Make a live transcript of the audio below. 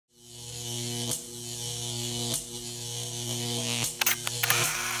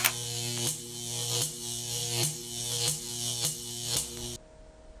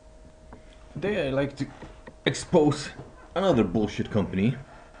Today I like to expose another bullshit company.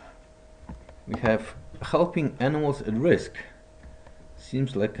 We have helping animals at risk.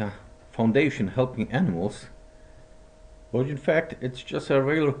 Seems like a foundation helping animals, but in fact it's just a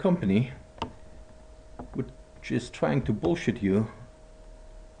regular company which is trying to bullshit you.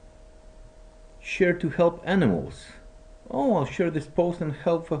 Share to help animals. Oh, I'll share this post and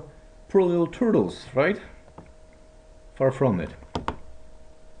help poor little turtles, right? Far from it.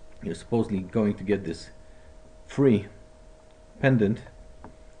 You're supposedly going to get this free pendant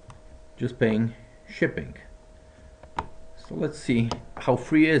just paying shipping. So let's see, how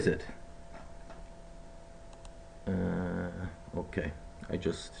free is it? Okay, I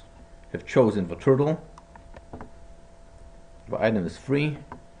just have chosen the turtle. The item is free.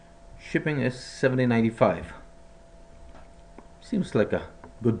 Shipping is $70.95. Seems like a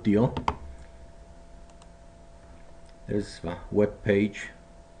good deal. There's the web page.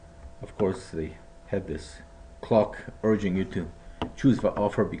 Of course, they had this clock urging you to choose the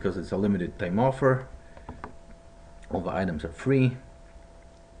offer because it's a limited time offer. All the items are free.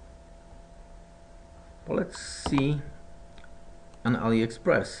 But let's see on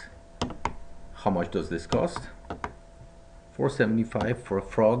AliExpress. How much does this cost? $4.75 for a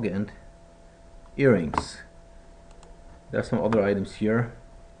frog and earrings. There are some other items here.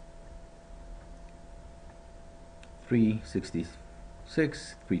 $3.66,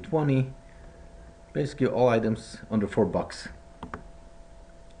 $3.20. Basically all items under $4.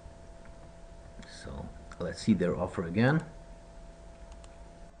 So let's see their offer again.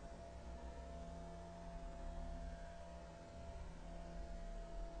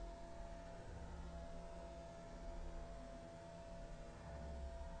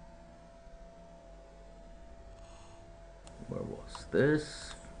 Where was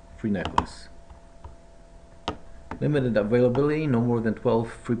this? Free necklace. Limited availability, no more than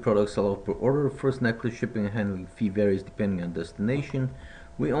 12 free products allowed per order. First necklace shipping and handling fee varies depending on destination.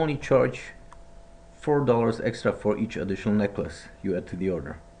 We only charge $4 extra for each additional necklace you add to the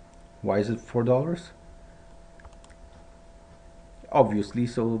order. Why is it $4? Obviously,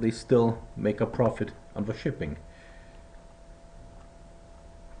 so they still make a profit on the shipping.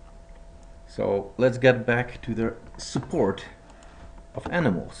 So let's get back to their support of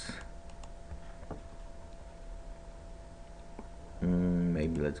animals.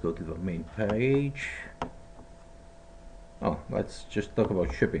 Maybe let's go to the main page. Oh, let's just talk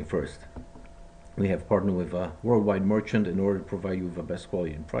about shipping first. We have partnered with a worldwide merchant in order to provide you with the best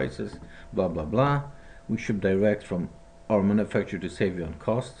quality and prices, blah blah blah. We ship direct from our manufacturer to save you on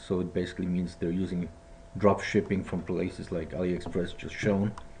cost, so it basically means they're using drop shipping from places like AliExpress just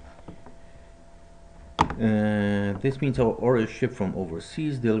shown. This means our orders ship from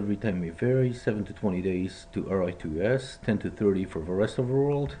overseas. Delivery time may vary, 7 to 20 days to RI to US, 10 to 30 for the rest of the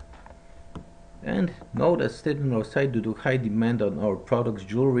world. And note, as stated on our site, due to high demand on our products,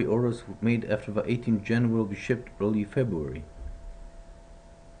 jewelry orders made after the 18th Jan will be shipped early February.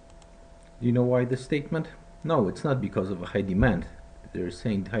 Do you know why this statement? No, it's not because of a high demand. They're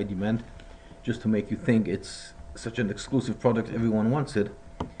saying high demand just to make you think it's such an exclusive product, everyone wants it.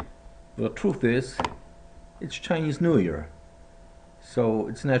 But the truth is, it's Chinese New Year, so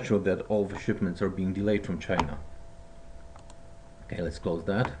it's natural that all the shipments are being delayed from China. Okay, let's close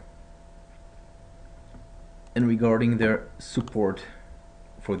that. And regarding their support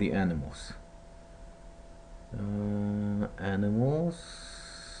for the animals.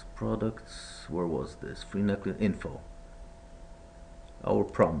 Animals, products, where was this? Free necklace info. Our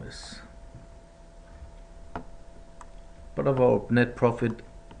promise. Part of our net profit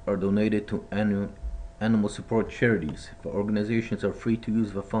are donated to animal support charities. The organizations are free to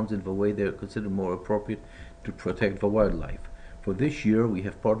use the funds in the way they are considered more appropriate to protect the wildlife. For this year, we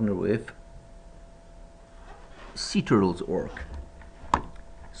have partnered with etc.etc.etc.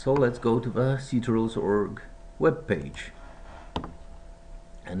 So let's go to the etc.etc.etc. webpage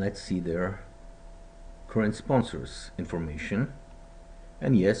and let's see their current sponsors information.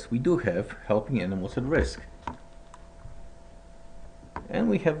 And yes, we do have helping animals at risk. And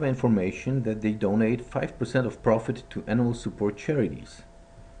we have information that they donate 5% of profit to animal support charities.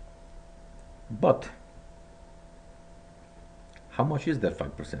 But how much is that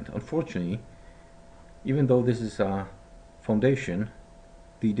 5%? Unfortunately, even though this is a foundation,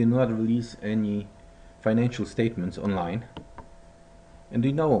 they did not release any financial statements online. And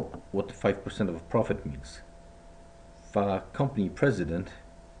they know what the 5% of profit means. The company president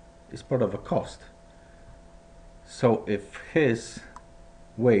is part of a cost. So if his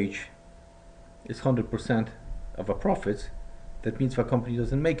wage is 100% of a profits, that means the company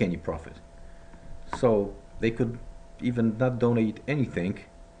doesn't make any profit. So they could even not donate anything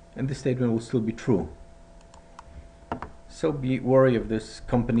and this statement will still be true. So be wary of this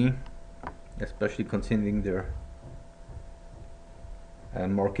company, especially considering their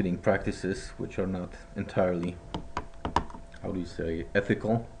marketing practices, which are not entirely, how do you say,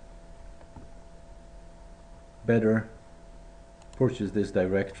 ethical. Better purchase this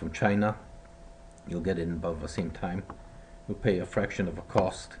direct from China. You'll get it in about the same time. You'll pay a fraction of a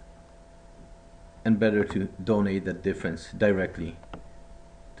cost, and better to donate that difference directly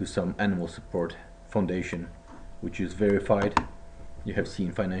to some animal support foundation which is verified. You have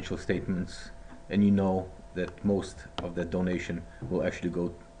seen financial statements and you know that most of that donation will actually go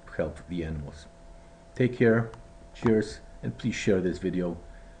to help the animals. Take care, cheers, and please share this video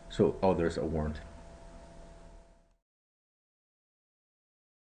so others are warned.